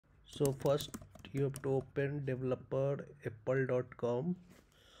So first you have to open developer apple.com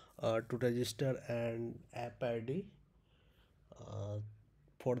to register an app ID uh,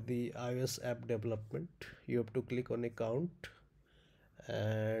 for the iOS app development. You have to click on account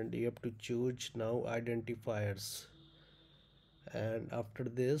and you have to choose now identifiers, and after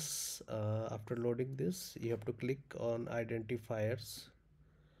this after loading this you have to click on identifiers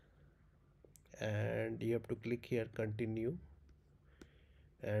and you have to click here continue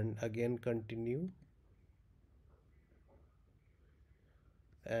and again continue,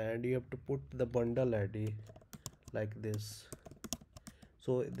 and you have to put the bundle ID like this.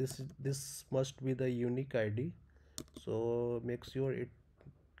 So this must be the unique ID, so make sure it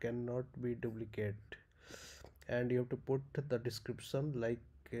cannot be duplicate, and you have to put the description like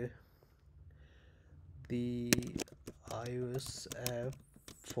the iOS app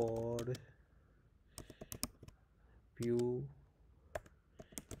for viewing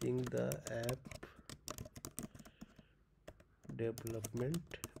the app development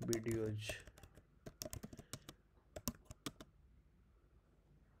videos.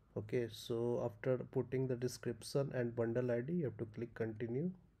 Okay, so after putting the description and bundle ID you have to click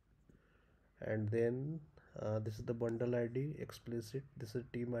continue, and then this is the bundle ID explicit, this is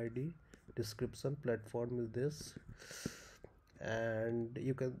team ID, description platform is this, and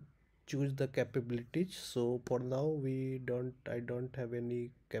you can choose the capabilities. So for now I don't have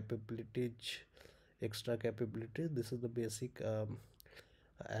any capabilities, extra capabilities. This is the basic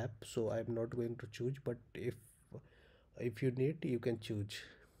app, so I'm not going to choose, but if you need you can choose.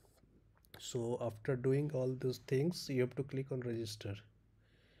 So after doing all those things you have to click on register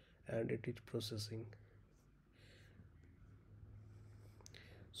and it is processing.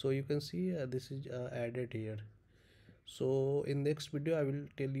 So you can see this is added here. So in next video I will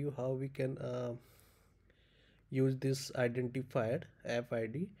tell you how we can use this identifier app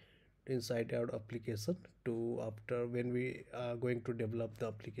ID inside our application to after when we are going to develop the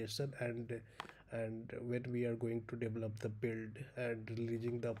application, and when we are going to develop the build and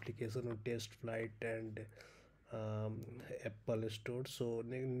releasing the application on test flight and Apple store. So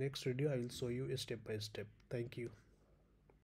next video I will show you step by step. Thank you.